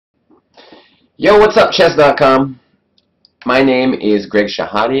Yo, what's up, Chess.com? My name is Greg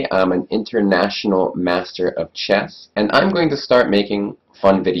Shahade. I'm an international master of chess, and I'm going to start making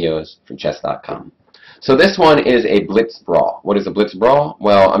fun videos for Chess.com. So this one is a Blitz brawl. What is a Blitz brawl?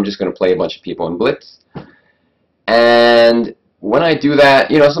 Well, I'm just going to play a bunch of people in Blitz. And when I do that,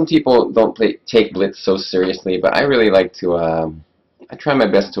 you know, some people don't take Blitz so seriously, but I really like to, I try my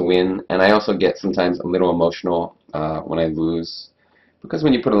best to win, and I also get sometimes a little emotional when I lose. Because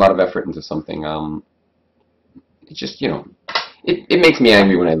when you put a lot of effort into something, it just, you know, it makes me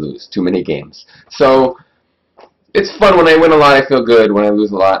angry when I lose too many games. So it's fun when I win a lot. I feel good. When I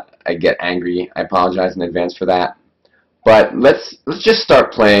lose a lot, I get angry. I apologize in advance for that. But let's just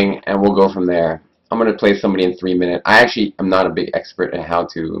start playing, and we'll go from there. I'm going to play somebody in 3 minutes. I actually am not a big expert at how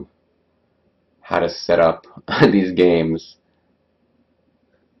to set up these games.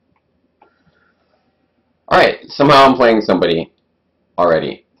 All right, somehow I'm playing somebody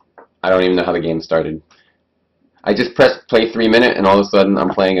already. I don't even know how the game started. I just pressed play 3 minute, and all of a sudden I'm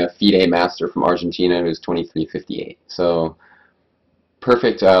playing a FIDE master from Argentina who's 2358. So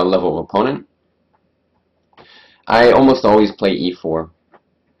perfect level of opponent. I almost always play e4.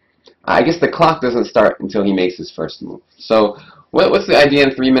 I guess the clock doesn't start until he makes his first move. So what's the idea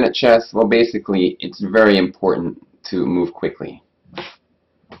in 3 minute chess? Well, basically it's very important to move quickly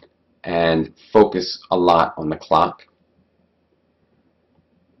and focus a lot on the clock.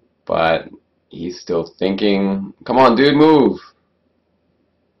 But he's still thinking. Come on, dude, move.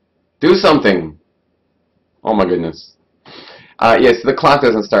 Do something. Oh my goodness. Yes, the clock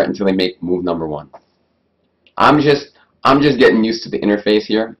doesn't start until they make move number 1. I'm just getting used to the interface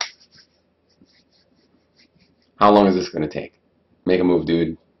here. How long is this going to take? Make a move,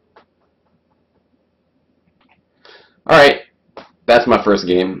 dude. All right, that's my first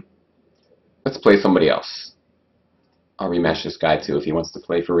game. Let's play somebody else. I'll rematch this guy too if he wants to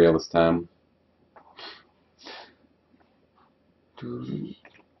play for real this time.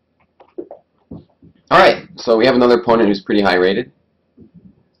 Alright, so we have another opponent who's pretty high rated.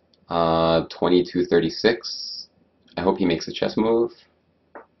 2236. I hope he makes a chess move.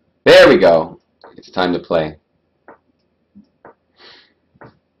 There we go. It's time to play.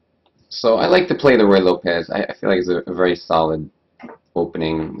 So I like to play the Roy Lopez. I feel like it's a very solid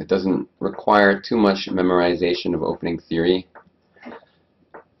opening. It doesn't require too much memorization of opening theory.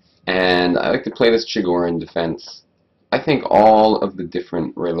 And I like to play this Chigor in defense. I think all of the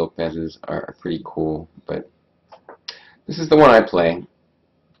different Roy Lopez's are pretty cool, but this is the one I play.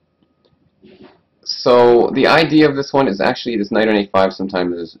 So the idea of this one is actually this knight on a5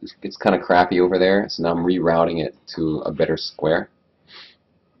 sometimes it's kind of crappy over there, so now I'm rerouting it to a better square.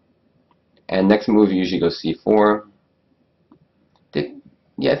 And next move you usually go c4.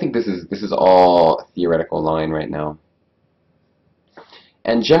 Yeah, I think this is all theoretical line right now.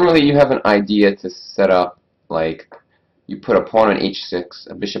 And generally you have an idea to set up, like you put a pawn on h6,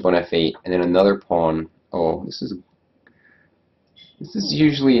 a bishop on f8, and then another pawn. Oh, this is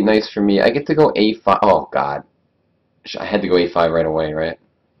usually nice for me. I get to go a5. Oh god, I had to go a5 right away, right?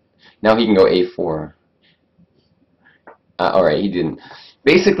 Now he can go a4. All right, he didn't.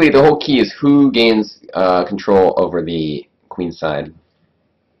 Basically, the whole key is who gains control over the queen side.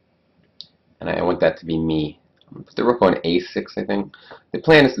 And I want that to be me. I'm going to put the rook on a6, I think. The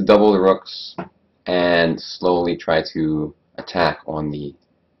plan is to double the rooks and slowly try to attack on the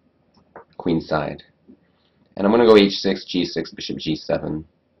queen side. And I'm going to go h6, g6, bishop g7.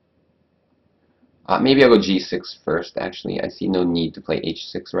 Maybe I'll go g6 first, actually. I see no need to play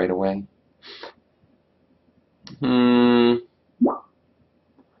h6 right away. Alright,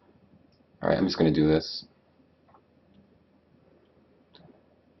 I'm just going to do this.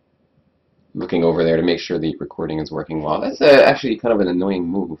 Looking over there to make sure the recording is working well. That's actually kind of an annoying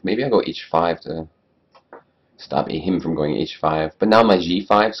move. Maybe I'll go h5 to stop him from going h5. But now my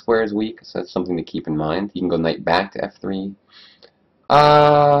g5 square is weak, so that's something to keep in mind. He can go knight back to f3.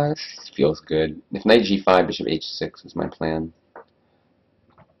 This feels good. If knight g5, bishop h6 is my plan.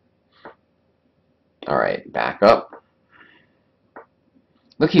 Alright, back up.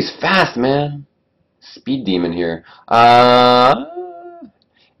 Look, he's fast, man. Speed demon here.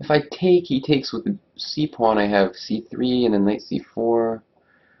 If I take, he takes with the c-pawn. I have c3 and then knight c4.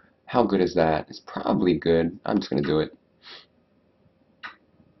 How good is that? It's probably good. I'm just going to do it.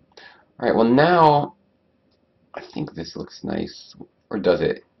 Alright, well now, I think this looks nice. Or does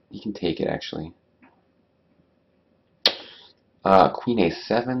it? You can take it, actually. Queen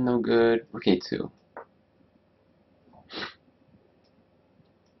a7, no good. Rook a2.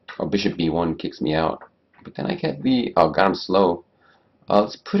 Oh, bishop b1 kicks me out. But then I get the... Oh, god, I'm slow.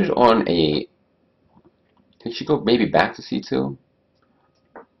 Let's put it on a... He should go maybe back to c2.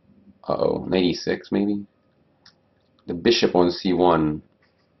 Uh-oh, knight e6 maybe? The bishop on c1.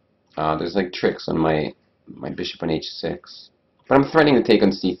 There's like tricks on my bishop on h6. But I'm threatening to take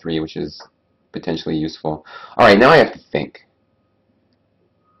on c3, which is potentially useful. Alright, now I have to think.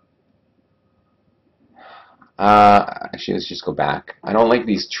 Actually, let's just go back. I don't like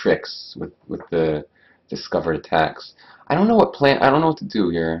these tricks with the discovered attacks. I don't know what to do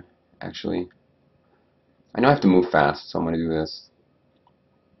here, actually. I know I have to move fast, so I'm going to do this.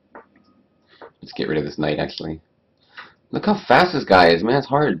 Let's get rid of this knight, actually. Look how fast this guy is, man. It's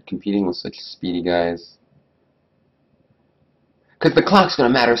hard competing with such speedy guys. Because the clock's going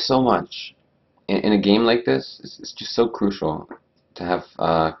to matter so much. In a game like this, it's just so crucial to have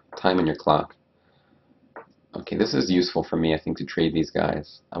time on your clock. Okay, this is useful for me, I think, to trade these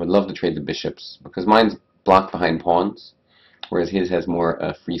guys. I would love to trade the bishops, because mine's blocked behind pawns, whereas his has more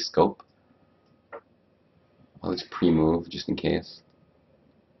free scope. Well, let's pre-move, just in case.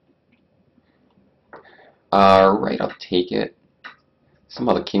 Right, I'll take it.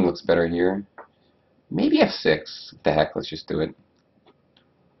 Somehow the king looks better here. Maybe f6. What the heck, let's just do it.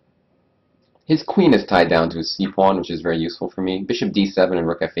 His queen is tied down to his c-pawn, which is very useful for me. Bishop d7 and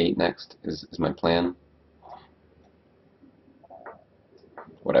rook f8 next is my plan.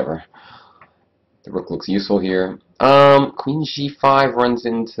 Whatever. The rook looks useful here. Queen g5 runs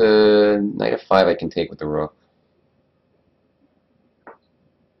into knight f5 I can take with the rook.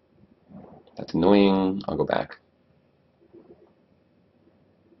 That's annoying. I'll go back.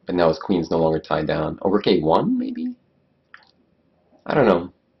 But now his queen's no longer tied down. Oh, rook a1 maybe? I don't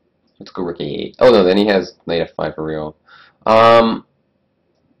know. Let's go rook a8. Oh no, then he has knight f5 for real.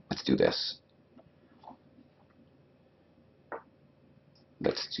 Let's do this.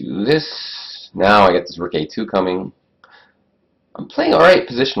 Let's do this. Now I get this rook a2 coming. I'm playing alright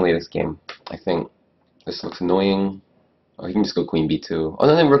positionally this game, I think. This looks annoying. Oh, he can just go queen b2. Oh,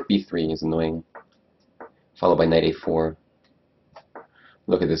 then rook b3 is annoying. Followed by knight a4.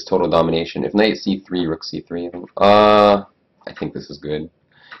 Look at this total domination. If knight c3, rook c3, I think. I think this is good.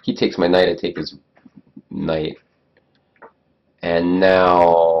 He takes my knight, I take his knight. And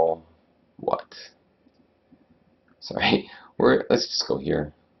now what? Sorry. Let's just go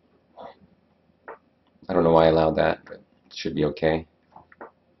here. I don't know why I allowed that, but it should be okay.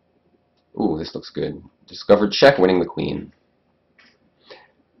 Ooh, this looks good. Discovered check, winning the queen.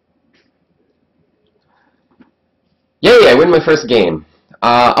 Yay, I win my first game.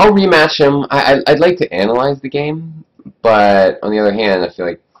 I'll rematch him. I'd like to analyze the game, but on the other hand, I feel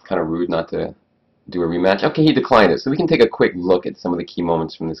like it's kind of rude not to do a rematch. Okay, he declined it, so we can take a quick look at some of the key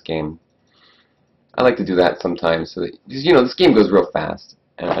moments from this game. I like to do that sometimes, so that, you know, this game goes real fast,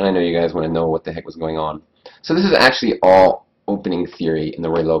 and I know you guys want to know what the heck was going on. So this is actually all opening theory in the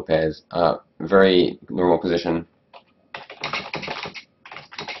Ruy Lopez. Very normal position.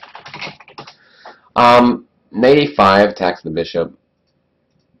 Knight a5 attacks the bishop.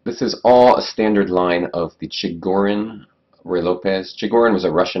 This is all a standard line of the Chigorin Ruy Lopez. Chigorin was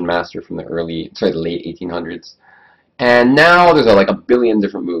a Russian master from the late 1800s. And now there's like a billion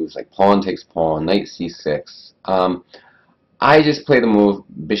different moves, like pawn takes pawn, knight c6. I just play the move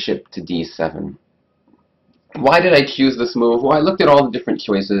bishop to d7. Why did I choose this move? Well, I looked at all the different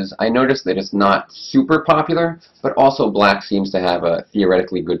choices. I noticed that it's not super popular, but also black seems to have a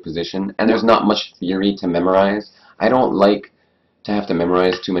theoretically good position, and there's not much theory to memorize. I don't like to have to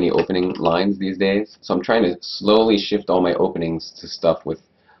memorize too many opening lines these days, so I'm trying to slowly shift all my openings to stuff with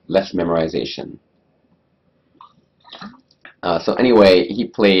less memorization. So anyway, he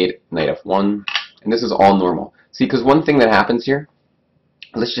played knight f1, and this is all normal. See, because one thing that happens here,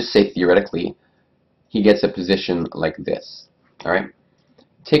 let's just say theoretically, he gets a position like this. All right.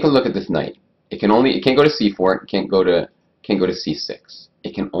 Take a look at this knight. It can't go to c4. It can't go to c6.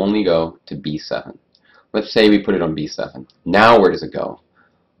 It can only go to b7. Let's say we put it on b7. Now where does it go?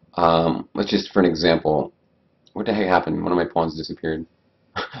 Let's just, for an example, what the heck happened? One of my pawns disappeared.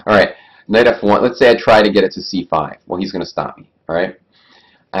 All right. Knight f1. Let's say I try to get it to c5. Well, he's going to stop me. All right.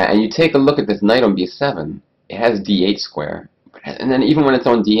 And you take a look at this knight on b7. It has d8 square. And then even when it's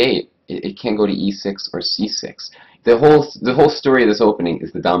on d8, it can't go to e6 or c6. The whole story of this opening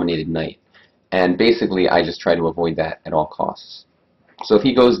is the dominated knight, and basically I just try to avoid that at all costs. So if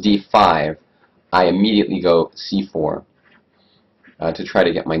he goes d5, I immediately go c4 to try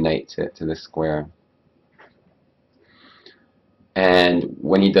to get my knight to this square. And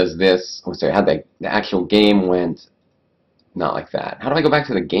when he does this, oh, sorry, how the actual game went, not like that. How do I go back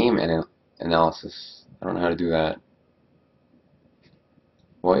to the game analysis? I don't know how to do that.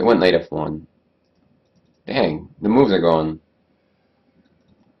 Well, it went knight f1. Dang, the moves are gone.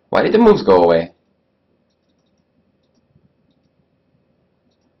 Why did the moves go away?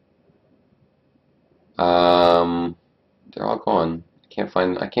 on.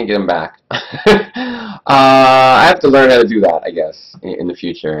 I can't get him back. I have to learn how to do that, I guess, in the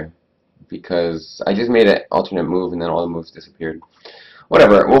future. Because I just made an alternate move and then all the moves disappeared.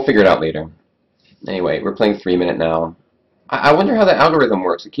 Whatever, we'll figure it out later. Anyway, we're playing 3-minute now. I wonder how the algorithm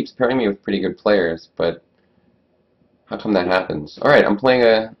works. It keeps pairing me with pretty good players, but how come that happens? Alright, I'm playing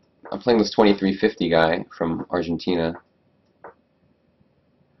this 2350 guy from Argentina.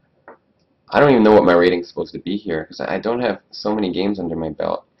 I don't even know what my rating's supposed to be here, because I don't have so many games under my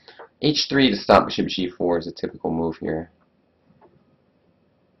belt. H3 to stop bishop g4 is a typical move here.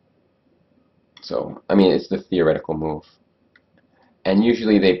 So, I mean, it's the theoretical move. And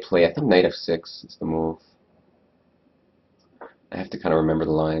usually they play, I think knight f6 is the move. I have to kind of remember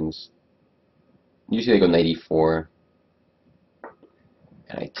the lines. Usually they go knight e4.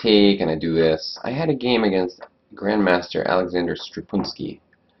 And I take, and I do this. I had a game against Grandmaster Alexander Strapunsky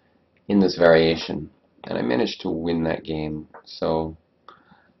in this variation, and I managed to win that game. So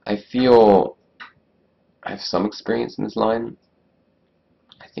I feel I have some experience in this line.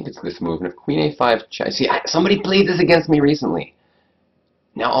 I think it's this move. And if queen a5 check, see, somebody played this against me recently.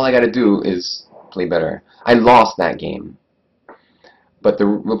 Now all I got to do is play better. I lost that game, but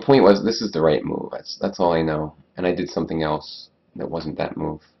the point was this is the right move. That's all I know. And I did something else that wasn't that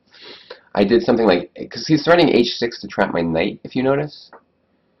move. I did something like, because he's threatening h6 to trap my knight, if you notice.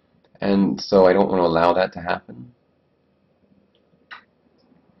 And so I don't want to allow that to happen.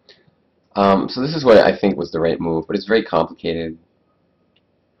 So this is what I think was the right move, but it's very complicated.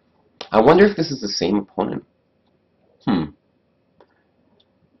 I wonder if this is the same opponent.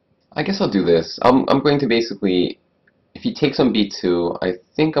 I guess I'll do this. I'm going to basically, if he takes on b2, I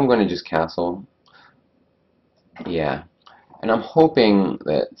think I'm going to just castle. Yeah. And I'm hoping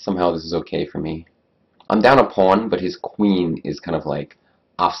that somehow this is okay for me. I'm down a pawn, but his queen is kind of like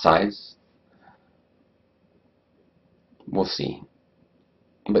offsides. We'll see.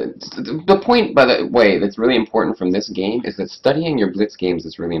 But the point, by the way, that's really important from this game is that studying your blitz games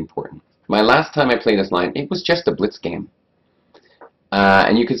is really important. My last time I played this line, it was just a blitz game.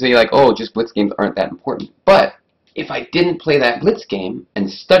 And you could say, like, oh, just blitz games aren't that important. But if I didn't play that blitz game and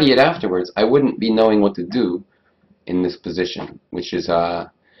study it afterwards, I wouldn't be knowing what to do in this position, which is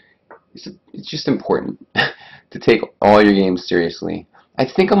it's just important to take all your games seriously. I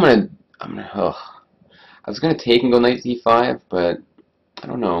think I was gonna take and go knight d5, but I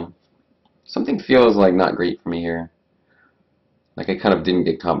don't know. Something feels like not great for me here. Like I kind of didn't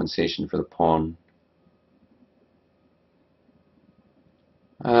get compensation for the pawn.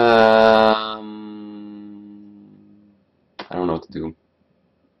 I don't know what to do.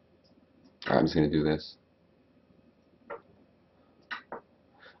 Alright, I'm just gonna do this.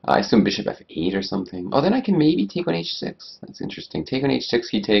 I assume bishop f8 or something. Oh, then I can maybe take on h6. That's interesting. Take on h6,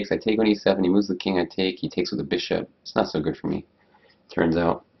 he takes. I take on e7, he moves the king, I take. He takes with the bishop. It's not so good for me, turns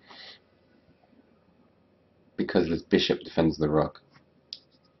out. Because this bishop defends the rook.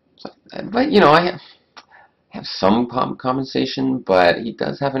 So, but, you know, I have some compensation, but he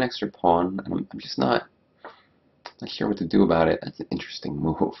does have an extra pawn, and I'm just not sure what to do about it. That's an interesting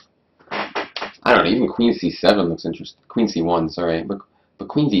move. I don't know, even queen c7 looks interesting. Queen c1, sorry. But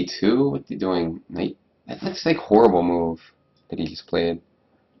queen d2, what are you doing? That's like a horrible move that he just played.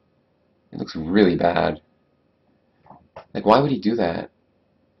 It looks really bad. Like, why would he do that?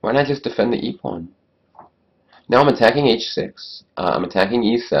 Why not just defend the e-pawn? Now I'm attacking h6. I'm attacking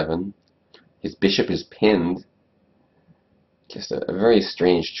e7. His bishop is pinned. Just a very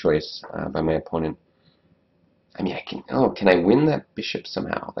strange choice by my opponent. I mean, can I win that bishop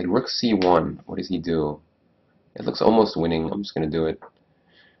somehow? Like, rook c1, what does he do? It looks almost winning. I'm just going to do it.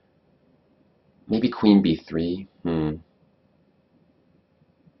 Maybe queen b3.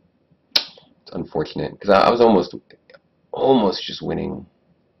 It's unfortunate because I was almost just winning.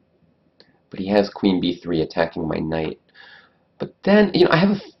 But he has queen b3 attacking my knight. But then, you know, I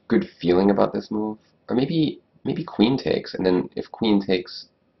have a good feeling about this move. Or maybe queen takes, and then if queen takes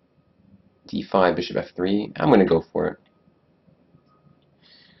d5, bishop f3, I'm going to go for it.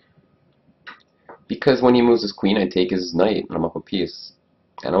 Because when he moves his queen, I take his knight, and I'm up a piece.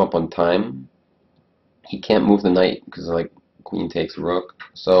 And I'm up on time. He can't move the knight because like queen takes rook,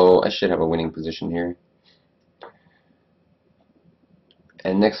 so I should have a winning position here.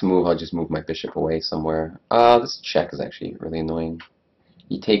 And next move, I'll just move my bishop away somewhere. This check is actually really annoying.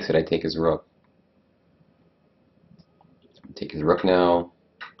 He takes it, I take his rook. Take his rook now.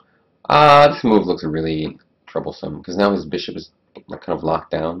 This move looks really troublesome because now his bishop is kind of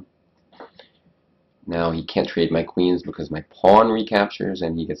locked down. Now he can't trade my queens because my pawn recaptures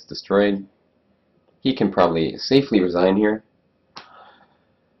and he gets destroyed. He can probably safely resign here.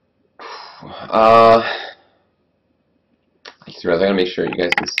 just realized I gotta make sure you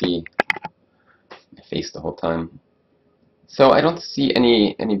guys can see my face the whole time. So I don't see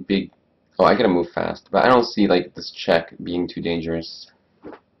any big. Oh, I gotta move fast, but I don't see like this check being too dangerous.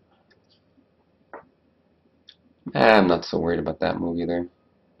 I'm not so worried about that move either.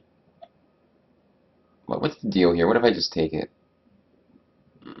 What's the deal here? What if I just take it?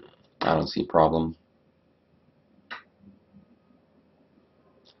 I don't see a problem.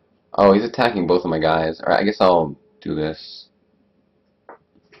 Oh, he's attacking both of my guys. Alright, I guess I'll do this.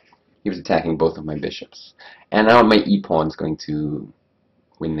 He was attacking both of my bishops. And now my e-pawn's going to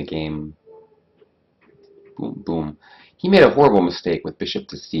win the game. Boom, boom. He made a horrible mistake with bishop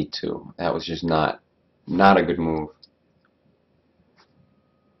to c2. That was just not a good move.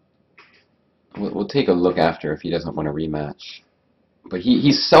 We'll take a look after if he doesn't want to rematch. But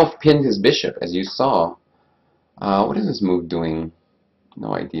he self-pinned his bishop, as you saw. What is this move doing?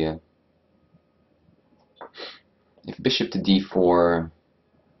 No idea. If bishop to d4,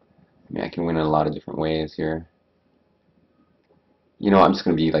 I mean, I can win in a lot of different ways here. You know, I'm just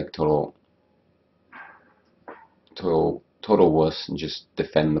going to be like total wuss and just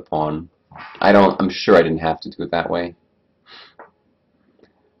defend the pawn. I'm sure I didn't have to do it that way.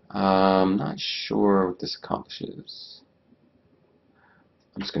 I'm not sure what this accomplishes.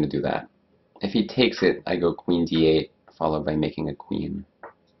 I'm just going to do that. If he takes it, I go queen d8, followed by making a queen.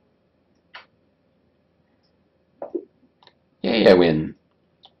 Yay, I win.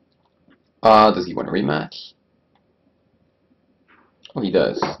 Does he want a rematch? Oh, he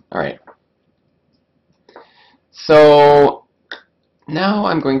does. Alright. So, now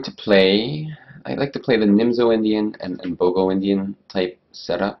I'm going to play... I like to play the Nimzo Indian and Bogo Indian type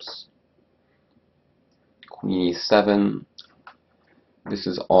setups. Queen e7. This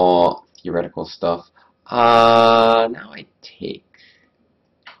is all theoretical stuff. Now I take.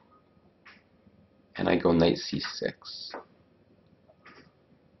 And I go knight c6.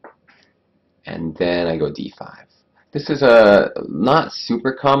 And then I go d5. This is a not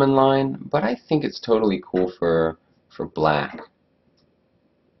super common line, but I think it's totally cool for black.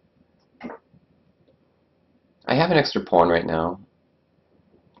 I have an extra pawn right now.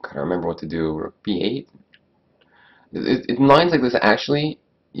 Gotta remember what to do. Rook b8. In lines like this, actually,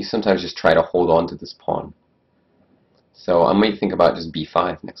 you sometimes just try to hold on to this pawn. So I might think about just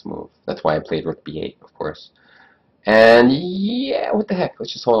b5 next move. That's why I played rook b8, of course. And yeah, what the heck?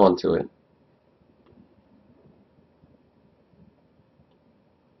 Let's just hold on to it.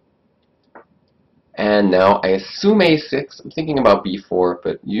 And now I assume a6. I'm thinking about b4,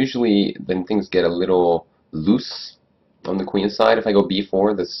 but usually then things get a little loose on the queen side. If I go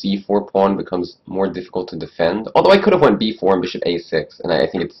b4, the c4 pawn becomes more difficult to defend. Although I could have went b4 and bishop a6, and I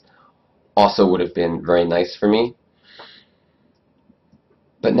think it's also would have been very nice for me.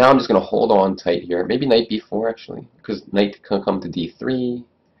 But now I'm just going to hold on tight here. Maybe knight b4 actually, because knight can come to d3.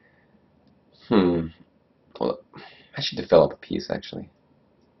 Well, I should develop a piece actually.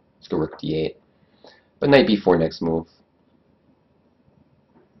 Let's go rook d8. But knight b4 next move.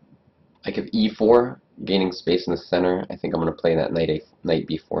 Like if e4, gaining space in the center, I think I'm going to play that knight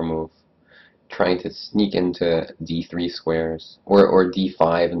b4 move. Trying to sneak into d3 squares. Or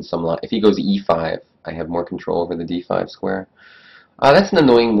d5 in some line. If he goes e5, I have more control over the d5 square. That's an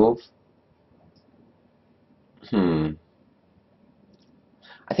annoying move. I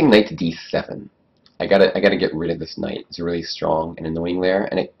think knight to d7. I gotta get rid of this knight. It's really strong and annoying there,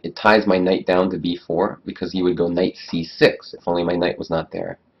 and it ties my knight down to b4 because he would go knight c6 if only my knight was not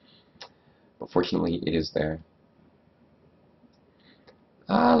there. But fortunately, it is there.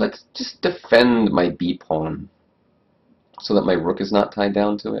 Let's just defend my b pawn so that my rook is not tied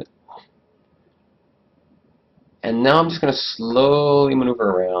down to it. And now I'm just gonna slowly maneuver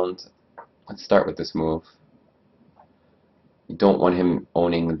around. Let's start with this move. You don't want him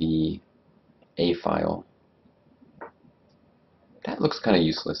owning the A file. That looks kind of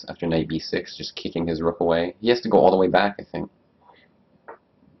useless after knight b6, just kicking his rook away. He has to go all the way back, I think.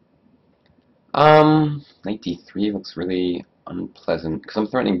 Knight d3 looks really unpleasant, because I'm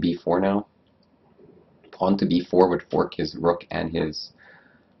threatening b4 now. Pawn to b4 would fork his rook and his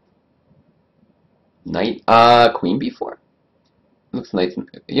knight. Queen b4? Looks nice.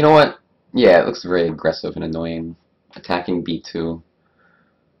 You know what? Yeah, it looks very aggressive and annoying. Attacking b2.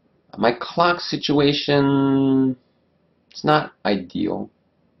 My clock situation, it's not ideal.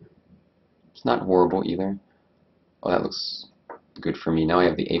 It's not horrible either. Oh, that looks good for me. Now I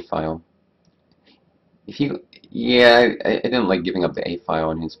have the A file. If he, yeah, I didn't like giving up the A file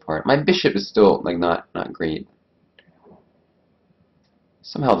on his part. My bishop is still like not great.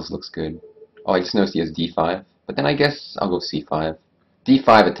 Somehow this looks good. Oh, I just noticed he has d5. But then I guess I'll go c5.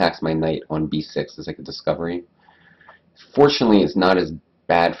 d5 attacks my knight on b6 as like a discovery. Fortunately, it's not as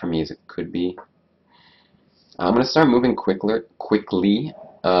bad for me as it could be. I'm going to start moving quickly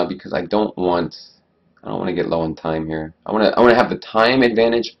because I don't want to get low on time here. I want to have the time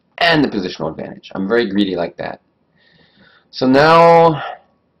advantage and the positional advantage. I'm very greedy like that. So now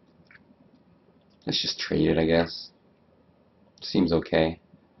let's just trade it, I guess. Seems okay.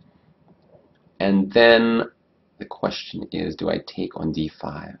 And then the question is, do I take on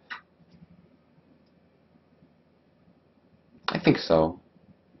d5? I think so.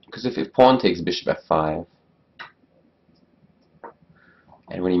 Because if pawn takes bishop f5,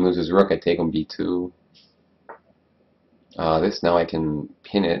 and when he moves his rook, I take on b2. This now I can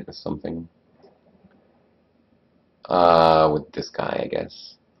pin it with something. With this guy, I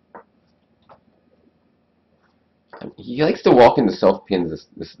guess. He likes to walk into self-pins,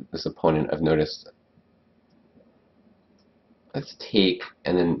 this opponent, I've noticed. Let's take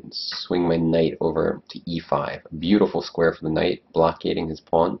and then swing my knight over to e5. A beautiful square for the knight, blockading his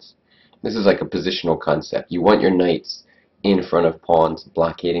pawns. This is like a positional concept. You want your knights in front of pawns,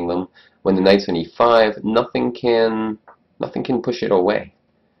 blockading them. When the knight's on e5, nothing can push it away.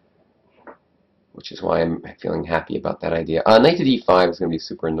 Which is why I'm feeling happy about that idea. Knight to d5 is going to be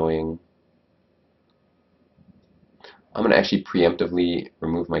super annoying. I'm going to actually preemptively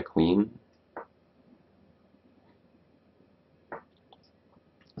remove my queen.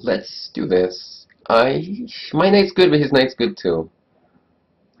 Let's do this. My knight's good, but his knight's good too.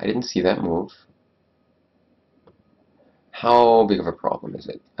 I didn't see that move. How big of a problem is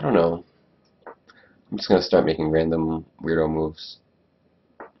it? I don't know. I'm just going to start making random weirdo moves.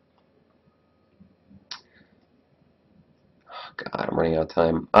 Oh, God, I'm running out of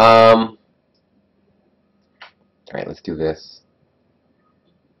time. Alright, let's do this.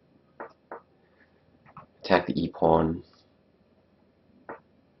 Attack the e-pawn.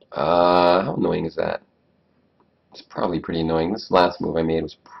 How annoying is that? It's probably pretty annoying. This last move I made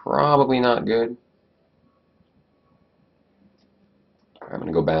was probably not good. I'm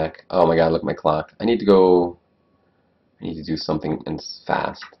gonna go back. Oh my god, look at my clock. I need to do something and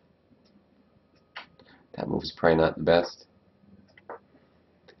fast. That move is probably not the best.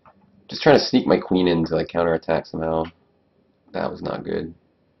 Just trying to sneak my queen in to like counterattack somehow. That was not good.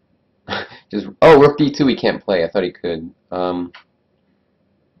 Oh, rook d2 he can't play. I thought he could.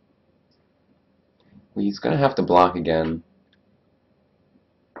 Well, he's gonna have to block again.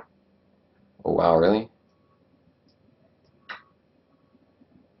 Oh wow, really?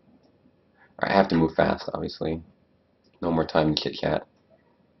 I have to move fast, obviously. No more time to chit-chat.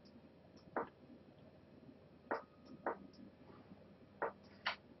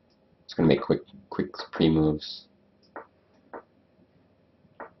 Just gonna make quick pre-moves.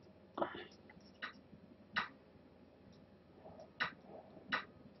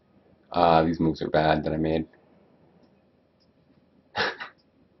 These moves are bad that I made.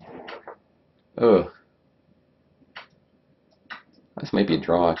 Ugh. This might be a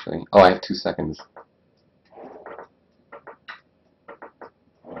draw, actually. Oh, I have 2 seconds.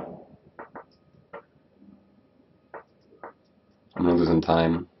 I'm losing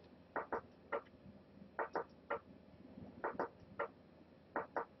time.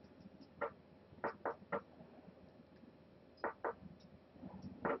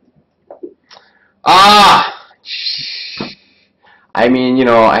 Ah! I mean, you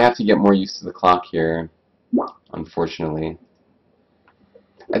know, I have to get more used to the clock here, unfortunately.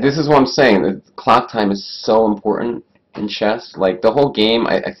 This is what I'm saying. The clock time is so important in chess. Like, the whole game,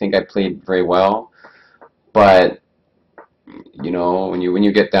 I think I played very well, but, you know, when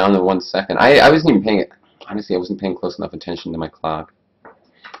you get down to 1 second, I wasn't even paying, honestly, I wasn't paying close enough attention to my clock.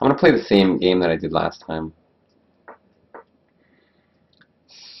 I'm going to play the same game that I did last time.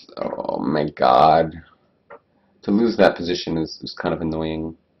 Oh my god. To lose that position is kind of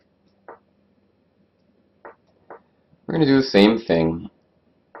annoying. We're going to do the same thing.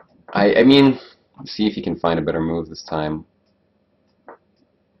 I mean, let's see if he can find a better move this time.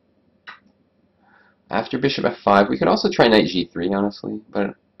 After bishop f5, we could also try knight g3, honestly,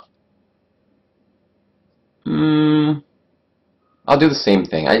 but I'll do the same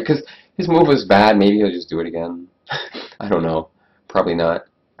thing. Because his move was bad, maybe he'll just do it again. I don't know. Probably not.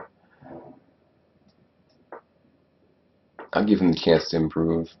 I'll give him the chance to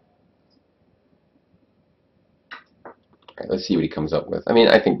improve. Alright, let's see what he comes up with. I mean,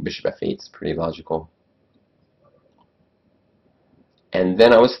 I think bishop f8 is pretty logical. And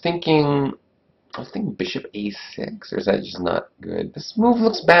then I was thinking bishop a6, or is that just not good? This move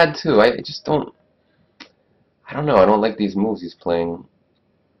looks bad too. I just don't... I don't know. I don't like these moves he's playing.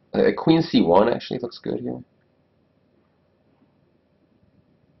 Queen c1 actually looks good here.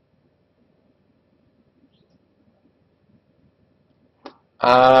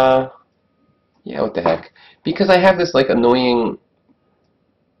 Yeah, what the heck? Because I have this like annoying,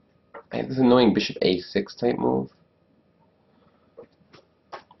 bishop a6 type move.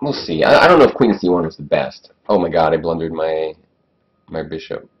 We'll see. I don't know if queen c1 was the best. Oh my god, I blundered my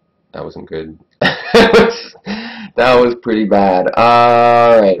bishop. That wasn't good. That was pretty bad.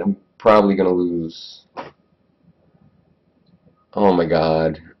 Alright, I'm probably gonna lose. Oh my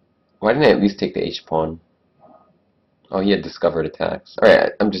god. Why didn't I at least take the h-pawn? Oh, he had discovered attacks.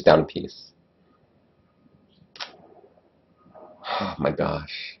 Alright, I'm just down a piece. Oh my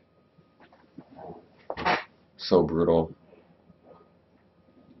gosh. So brutal.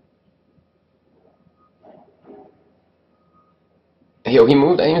 Yo, he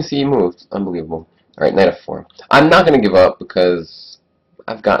moved? I didn't even see he moved. Unbelievable. Alright, knight f4. I'm not going to give up because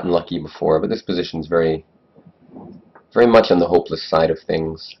I've gotten lucky before, but this position is very, very much on the hopeless side of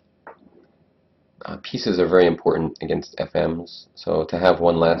things. Pieces are very important against FMs, so to have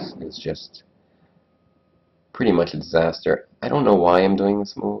one less is just pretty much a disaster. I don't know why I'm doing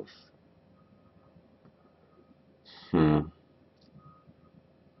this move. Alright,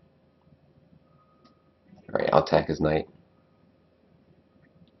 I'll attack his knight.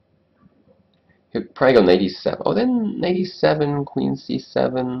 He'll probably go knight e7. Oh, then knight e7, queen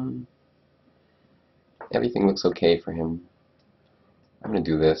c7. Everything looks okay for him. I'm going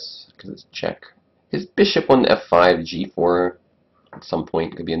to do this because it's check. His bishop on f5, g4 at some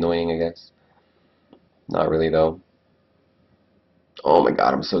point could be annoying, I guess. Not really, though. Oh my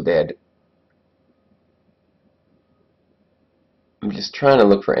god, I'm so dead. I'm just trying to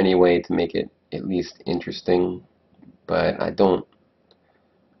look for any way to make it at least interesting, but I don't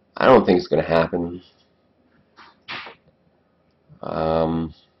think it's going to happen.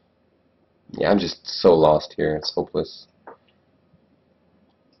 Yeah, I'm just so lost here. It's hopeless.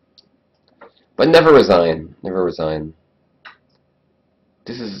 But never resign. Never resign.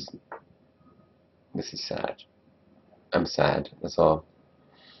 This is sad. I'm sad. That's all.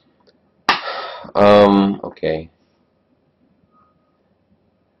 Okay.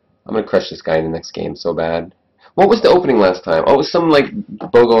 I'm gonna crush this guy in the next game so bad. What was the opening last time? Oh, it was some like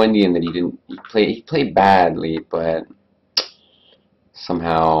Bogo Indian that he played badly, but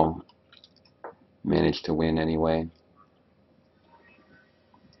somehow managed to win anyway.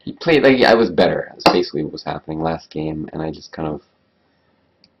 He played like I was better. That's basically what was happening last game, and I just kind of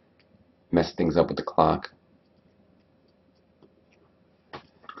messed things up with the clock.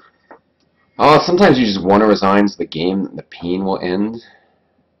 Oh, sometimes you just want to resign so the pain will end.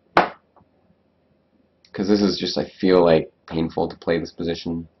 Because this is just, I feel like, painful to play this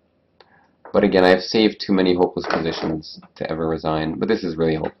position. But again, I've saved too many hopeless positions to ever resign. But this is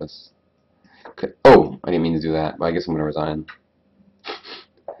really hopeless. Oh, I didn't mean to do that. But I guess I'm going to resign.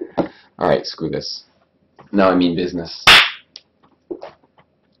 Alright, screw this. Now I mean business.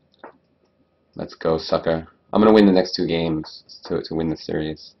 Let's go, sucker. I'm going to win the next two games to win the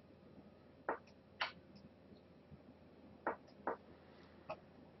series.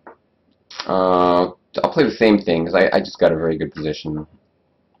 I'll play the same thing, because I just got a very good position.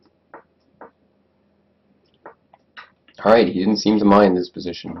 Alright, he didn't seem to mind this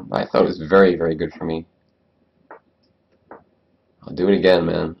position. I thought it was very, very good for me. I'll do it again,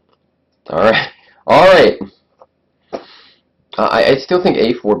 man. Alright. Alright! I still think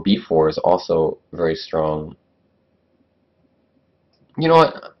a4, b4 is also very strong. You know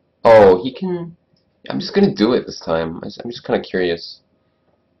what? Oh, he can... I'm just going to do it this time. I'm just kind of curious.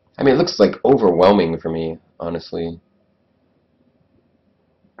 I mean, it looks like overwhelming for me, honestly.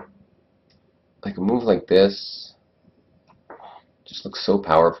 Like a move like this just looks so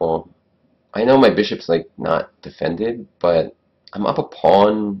powerful. I know my bishop's like not defended, but I'm up a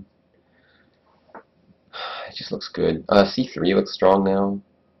pawn. It just looks good. c3 looks strong now.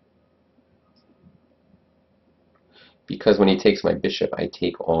 Because when he takes my bishop, I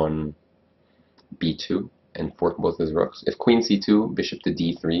take on b2 and fork both his rooks. If queen c2, bishop to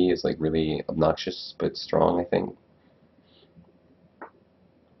d3 is like really obnoxious, but strong, I think.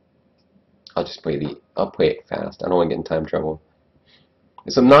 I'll play it fast. I don't want to get in time trouble.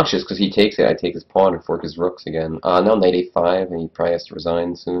 It's obnoxious because he takes it, I take his pawn and fork his rooks again. Now knight a5, and he probably has to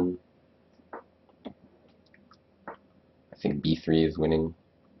resign soon. I think b3 is winning.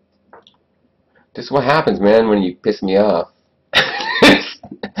 This is what happens, man, when you piss me off.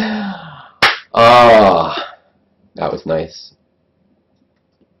 Ah, that was nice.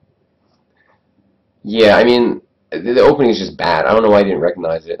 Yeah, I mean, the opening is just bad. I don't know why I didn't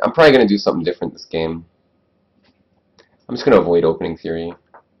recognize it. I'm probably going to do something different this game. I'm just going to avoid opening theory.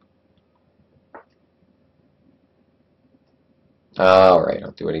 Alright,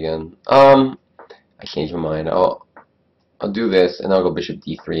 I'll do it again. I changed my mind. I'll do this, and I'll go bishop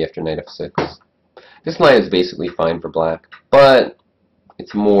d3 after knight f6. This line is basically fine for black, but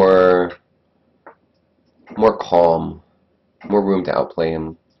it's more calm, more room to outplay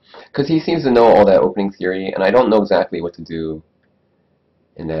him. Because he seems to know all that opening theory, and I don't know exactly what to do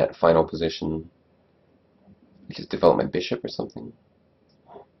in that final position. I just develop my bishop or something.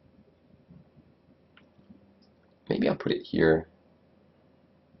 Maybe I'll put it here.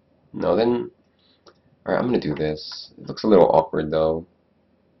 No, then... Alright, I'm going to do this. It looks a little awkward, though.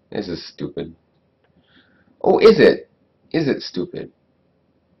 This is stupid. Oh, is it? Is it stupid?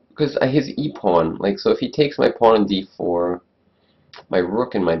 Because his e-pawn, like, so if he takes my pawn on d4, my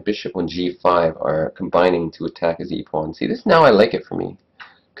rook and my bishop on g5 are combining to attack his e-pawn. See, this now I like it for me.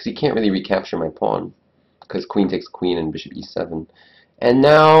 Because he can't really recapture my pawn. Because queen takes queen and bishop e7. And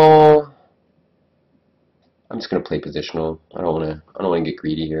now... I'm just going to play positional. I don't want to get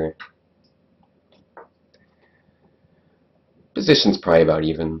greedy here. Position's probably about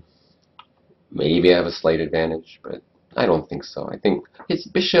even. Maybe I have a slight advantage, but I don't think so. I think his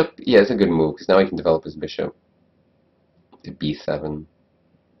bishop, yeah, it's a good move, because now he can develop his bishop to b7.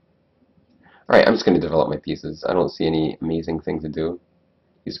 Alright, I'm just going to develop my pieces. I don't see any amazing thing to do.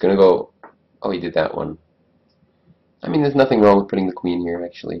 He's going to go... Oh, he did that one. I mean, there's nothing wrong with putting the queen here,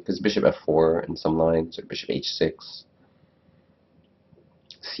 actually, because bishop f4 and some lines, or bishop h6,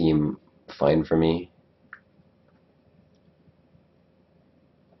 seem fine for me.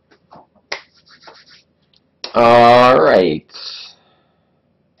 Alright.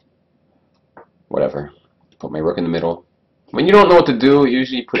 Whatever. Put my rook in the middle. When you don't know what to do,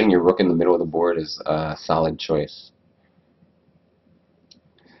 usually putting your rook in the middle of the board is a solid choice.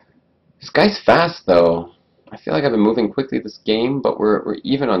 This guy's fast, though. I feel like I've been moving quickly this game, but we're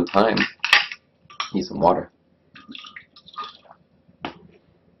even on time. Need some water.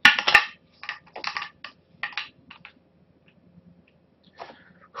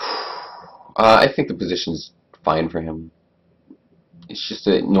 I think the position's fine for him. It's just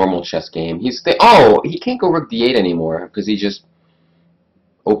a normal chess game. Oh, he can't go rook d8 anymore because he just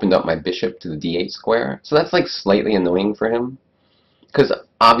opened up my bishop to the d8 square. So that's like slightly annoying for him. Because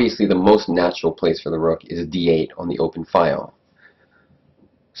obviously the most natural place for the rook is d8 on the open file.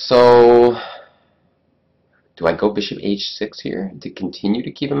 So, do I go bishop h6 here to continue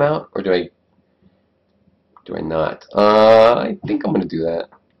to keep him out, or do I not? I think I'm going to do that.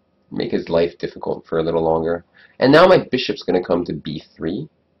 Make his life difficult for a little longer. And now my bishop's going to come to b3.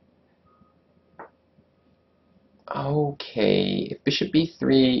 Okay, if bishop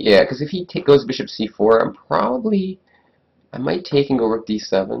b3, yeah, because if he goes bishop c4, I might take and go rook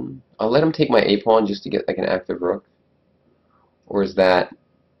d7. I'll let him take my a pawn just to get like an active rook. Or is that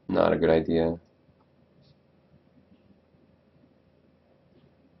not a good idea?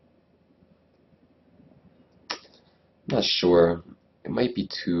 I'm not sure. It might be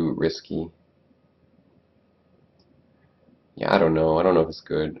too risky. Yeah, I don't know. I don't know if it's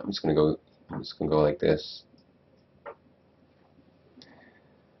good. I'm just gonna go like this.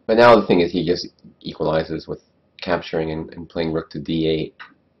 But now the thing is, he just equalizes with capturing and playing rook to d8.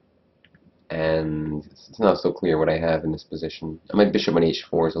 And it's not so clear what I have in this position. And my bishop on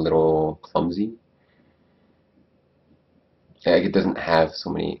h4 is a little clumsy. Yeah, it doesn't have so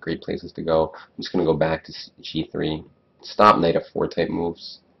many great places to go. I'm just going to go back to g3. Stop knight f4 type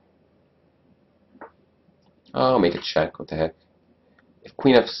moves. Oh, make a check. What the heck? If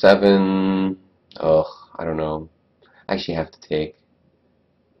queen f7... Ugh, I don't know. I actually have to take.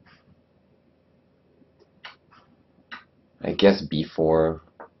 I guess b4.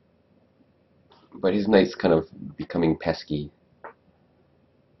 But his knight's kind of becoming pesky.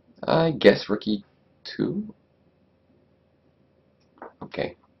 I guess rook e2?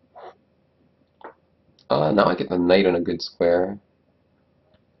 Okay. Now I get the knight on a good square.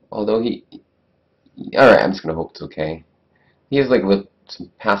 Although alright, I'm just gonna hope it's okay. He has like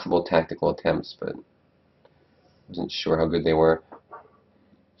some passable tactical attempts, but I wasn't sure how good they were.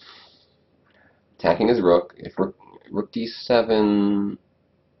 Attacking his rook. If rook d7...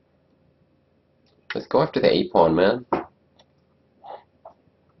 Let's go after the a pawn, man.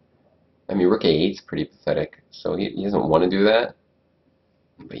 I mean, rook a8 is pretty pathetic, so he doesn't want to do that,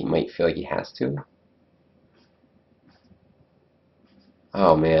 but he might feel like he has to.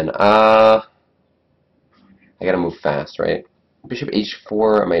 Oh man, I gotta move fast, right? Bishop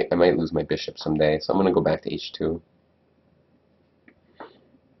h4, I might lose my bishop someday, so I'm gonna go back to h2.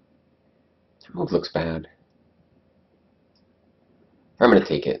 That move looks bad. I'm gonna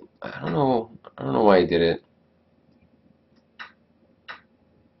take it. I don't know why I did it.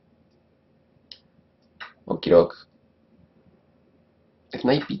 Okie doke. if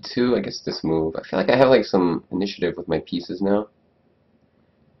knight b2, I guess this move. I feel like I have like some initiative with my pieces now.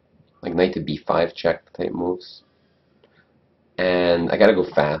 Like knight to b5 check type moves. And I gotta go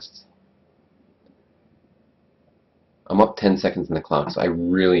fast. I'm up 10 seconds in the clock, so I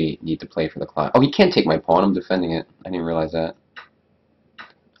really need to play for the clock. Oh, he can't take my pawn. I'm defending it. I didn't realize that.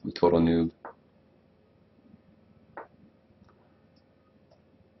 I'm a total noob.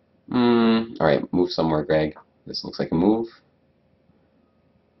 Alright, move somewhere, Greg. This looks like a move.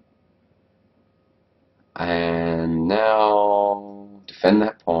 And now defend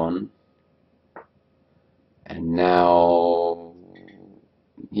that pawn. And now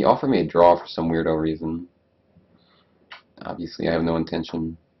he offered me a draw for some weirdo reason. Obviously, I have no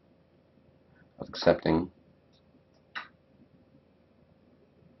intention of accepting.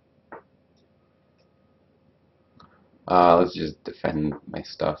 Let's just defend my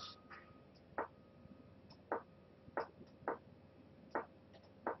stuff.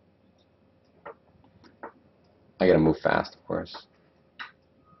 I gotta move fast, of course.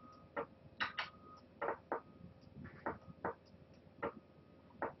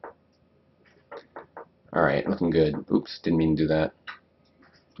 Alright, looking good. Oops, didn't mean to do that.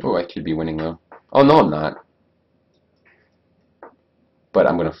 Oh, I could be winning though. Oh, no, I'm not. But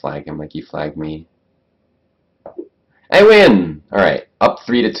I'm gonna flag him like he flagged me. I win! Alright, up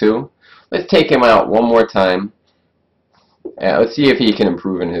 3-2. Let's take him out one more time. Let's see if he can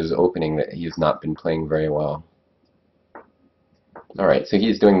improve in his opening that he's not been playing very well. Alright, so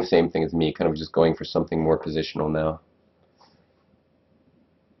he's doing the same thing as me, kind of just going for something more positional now.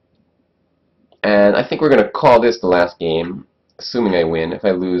 And I think we're going to call this the last game, assuming I win. If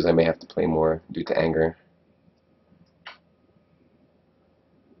I lose, I may have to play more due to anger.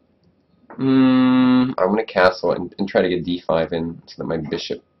 I'm going to castle and try to get d5 in so that my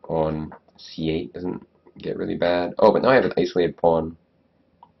bishop on c8 doesn't get really bad. Oh, but now I have an isolated pawn.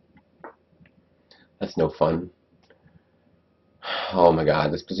 That's no fun. Oh my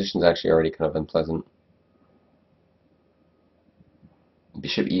god, this position's actually already kind of unpleasant.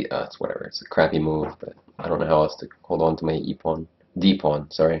 Bishop e, it's whatever. It's a crappy move, but I don't know how else to hold on to my e pawn. D pawn,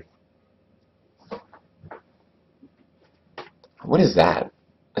 sorry. What is that?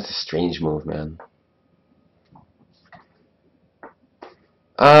 That's a strange move, man.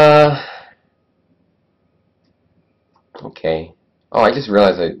 Okay. Oh, I just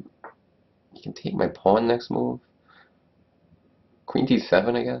realized you can take my pawn next move. Queen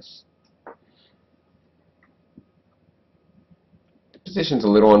d7, I guess. The position's a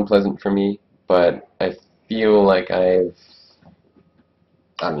little unpleasant for me, but I feel like I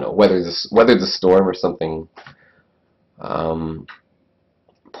don't know, weathered the storm or something. Pawn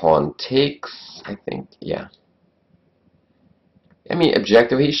takes, I think, yeah. I mean,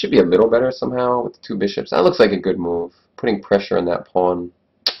 objectively, he should be a little better somehow with the two bishops. That looks like a good move. Putting pressure on that pawn.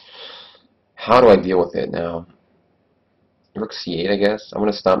 How do I deal with it now? Rook c8, I guess. I'm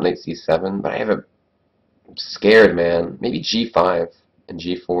going to stop knight c7, but I'm scared, man. Maybe g5 and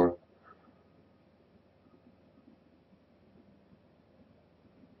g4.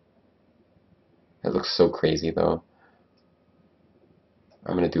 That looks so crazy, though.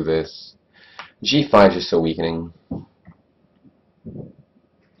 I'm going to do this. g5 is just so weakening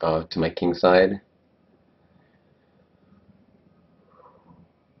to my king side.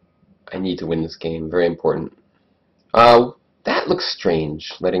 I need to win this game. Very important. That looks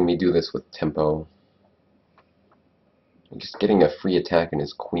strange, letting me do this with tempo. I'm just getting a free attack in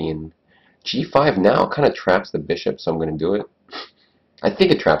his queen. g5 now kind of traps the bishop, so I'm going to do it. I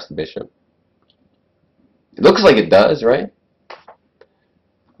think it traps the bishop. It looks like it does, right?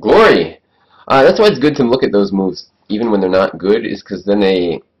 Glory! That's why it's good to look at those moves, even when they're not good, is because then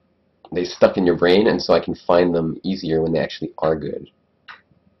they stuck in your brain, and so I can find them easier when they actually are good.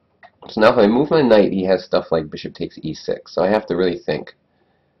 So now if I move my knight, he has stuff like bishop takes e6, so I have to really think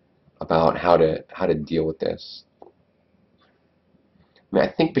about how to deal with this. I mean,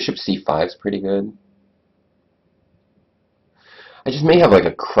 I think bishop c5 is pretty good. I just may have like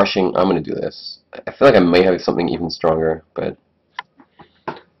a crushing... I'm going to do this. I feel like I may have something even stronger, but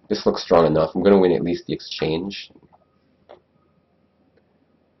this looks strong enough. I'm going to win at least the exchange.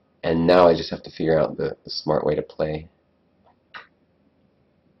 And now I just have to figure out the smart way to play.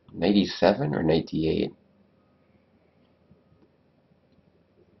 Knight e7 or knight d8?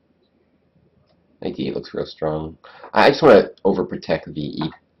 Knight d8 looks real strong. I just want to overprotect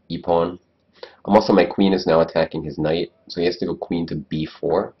the e-pawn. Also, my queen is now attacking his knight, so he has to go queen to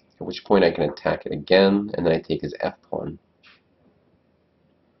b4, at which point I can attack it again, and then I take his f-pawn.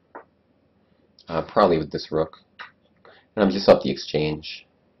 Probably with this rook. And I'm just up the exchange.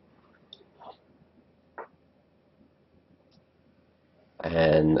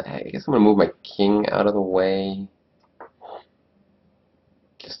 And I guess I'm going to move my king out of the way.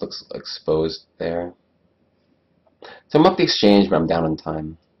 Just looks exposed there. So I'm up the exchange, but I'm down on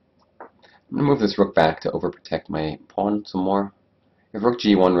time. I'm going to move this rook back to overprotect my pawn some more. If rook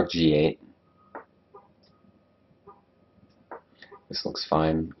g1, rook g8. This looks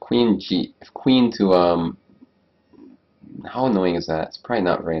fine. Queen g... If queen to... How annoying is that? It's probably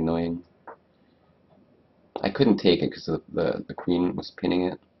not very annoying. I couldn't take it because the queen was pinning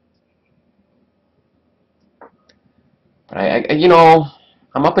it. But you know,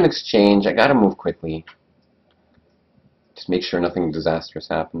 I'm up in exchange. I gotta move quickly. Just make sure nothing disastrous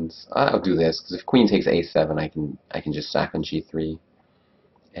happens. I'll do this because if queen takes a7, I can just sack on g3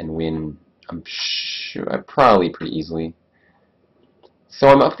 and win. I'm sure probably pretty easily. So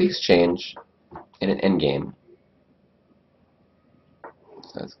I'm up the exchange in an endgame.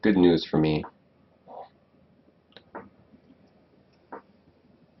 So that's good news for me.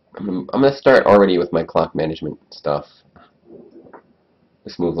 I'm gonna start already with my clock management stuff.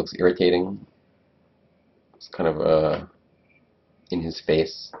 This move looks irritating. It's kind of a in his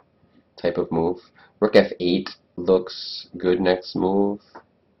face type of move. Rook f8 looks good next move.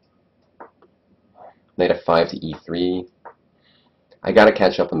 Knight f5 to e3. I gotta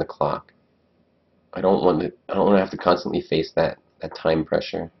catch up on the clock. I don't want to have to constantly face that time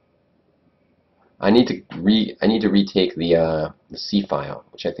pressure. I need to retake the C file,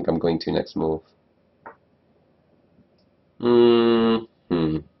 which I think I'm going to next move.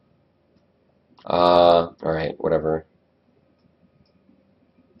 Alright, whatever.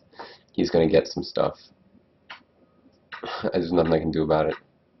 He's gonna get some stuff. There's nothing I can do about it.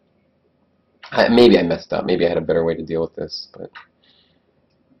 Maybe I messed up. Maybe I had a better way to deal with this, but...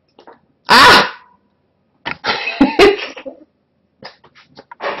 Ah!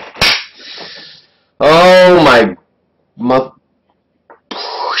 Oh my...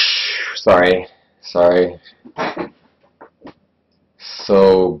 Sorry. Sorry.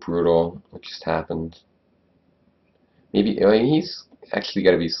 So brutal what just happened. Maybe... I mean, he's actually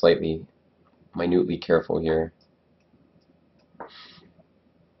got to be slightly, minutely careful here.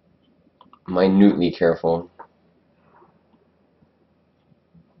 Minutely careful.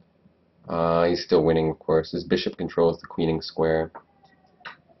 He's still winning, of course. His bishop controls the queening square.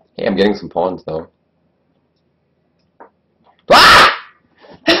 Hey, I'm getting some pawns, though. Ah!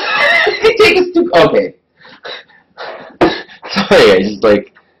 Take a stupid... Okay. Sorry, I just,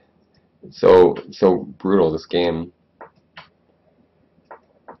 like... So brutal, this game.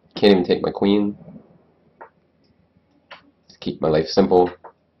 Can't even take my queen. Just keep my life simple.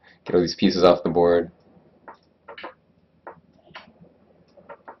 Get all these pieces off the board.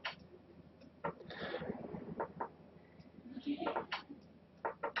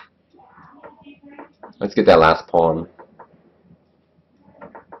 Let's get that last pawn.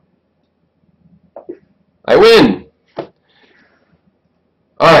 I win!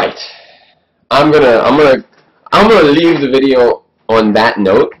 Alright. I'm gonna leave the video on that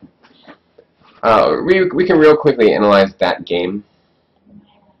note. We can real quickly analyze that game.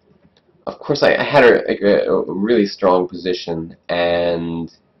 Of course, I had a really strong position,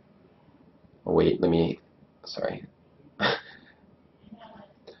 and oh, wait, sorry. I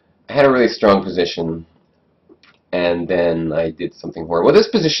had a really strong position, and then I did something horrible. Well, this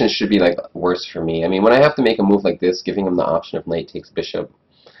position should be like worse for me. I mean, when I have to make a move like this, giving him the option of knight takes bishop,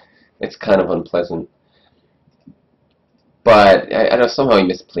 it's kind of unpleasant. But I don't know, somehow he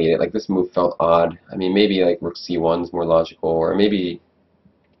misplayed it. Like, this move felt odd. I mean, maybe like rook c1 is more logical, or maybe,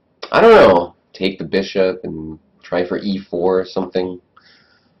 I don't know, take the bishop and try for e4 or something.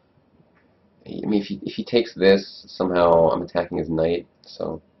 I mean, if he takes this, somehow I'm attacking his knight.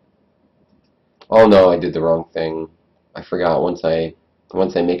 So, oh no, I did the wrong thing. I forgot once I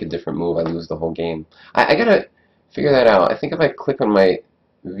make a different move, I lose the whole game. I gotta figure that out. I think if I click on my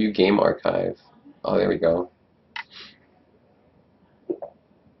view game archive, oh, there we go.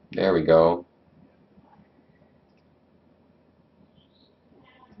 There we go.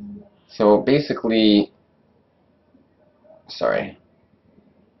 So basically, sorry,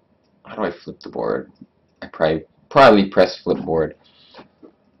 how do I flip the board? I probably press flip board.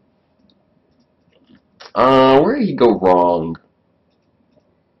 Where did he go wrong?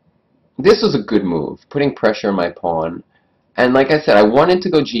 This was a good move, putting pressure on my pawn. And like I said, I wanted to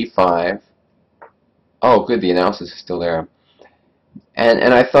go g5. Oh, good, the analysis is still there.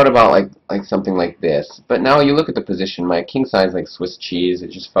 And I thought about like something like this. But now you look at the position, my king side is like Swiss cheese. It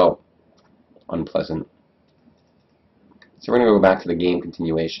just felt unpleasant. So we're going to go back to the game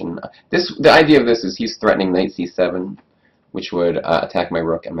continuation. The idea of this is he's threatening knight c7, which would attack my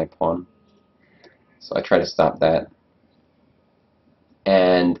rook and my pawn. So I try to stop that.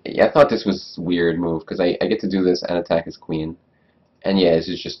 And yeah, I thought this was a weird move because I get to do this and attack his queen. And yeah, this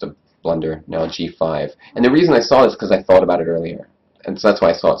is just a blunder. Now g5. And the reason I saw this is because I thought about it earlier. And so that's why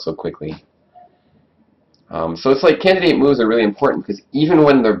I saw it so quickly. So it's like candidate moves are really important because even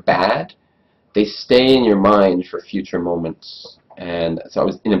when they're bad, they stay in your mind for future moments. And so I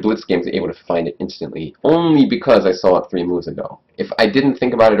was in a Blitz game able to find it instantly, only because I saw it 3 moves ago. If I didn't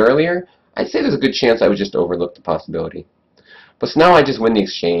think about it earlier, I'd say there's a good chance I would just overlook the possibility. But so now I just win the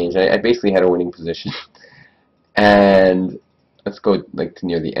exchange. I basically had a winning position. And let's go like to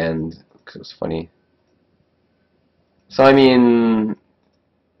near the end because it was funny. So I mean,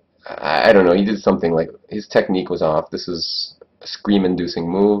 I don't know. He did something like his technique was off. This is a scream-inducing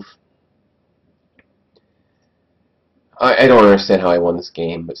move. I don't understand how I won this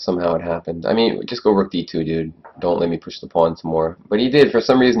game, but somehow it happened. I mean, just go rook d2, dude. Don't let me push the pawn some more. But he did. For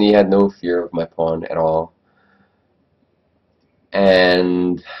some reason, he had no fear of my pawn at all.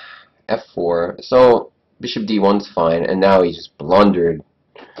 And f4. So bishop d1's fine, and now he just blundered.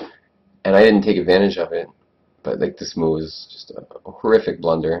 And I didn't take advantage of it. But like this move was just a horrific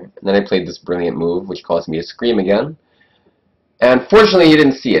blunder. And then I played this brilliant move, which caused me to scream again. And fortunately, he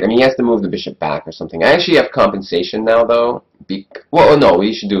didn't see it. I mean, he has to move the bishop back or something. I actually have compensation now, though. Well, no, what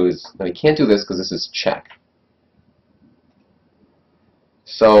you should do is... No, he can't do this because this is check.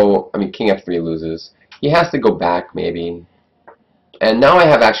 So, I mean, king f3 loses. He has to go back, maybe. And now I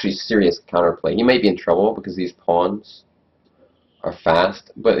have actually serious counterplay. He might be in trouble because these pawns are fast,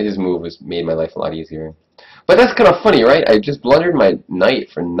 but his move has made my life a lot easier. But that's kind of funny, right? I just blundered my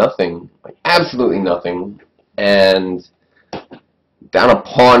knight for nothing. Like, absolutely nothing. And... down a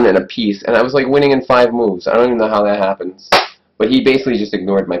pawn and a piece, and I was like winning in 5 moves. I don't even know how that happens. But he basically just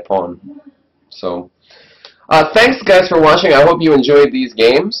ignored my pawn. So, thanks guys for watching. I hope you enjoyed these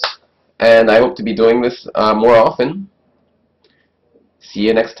games, and I hope to be doing this more often. See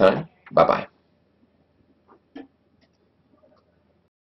you next time. Bye-bye.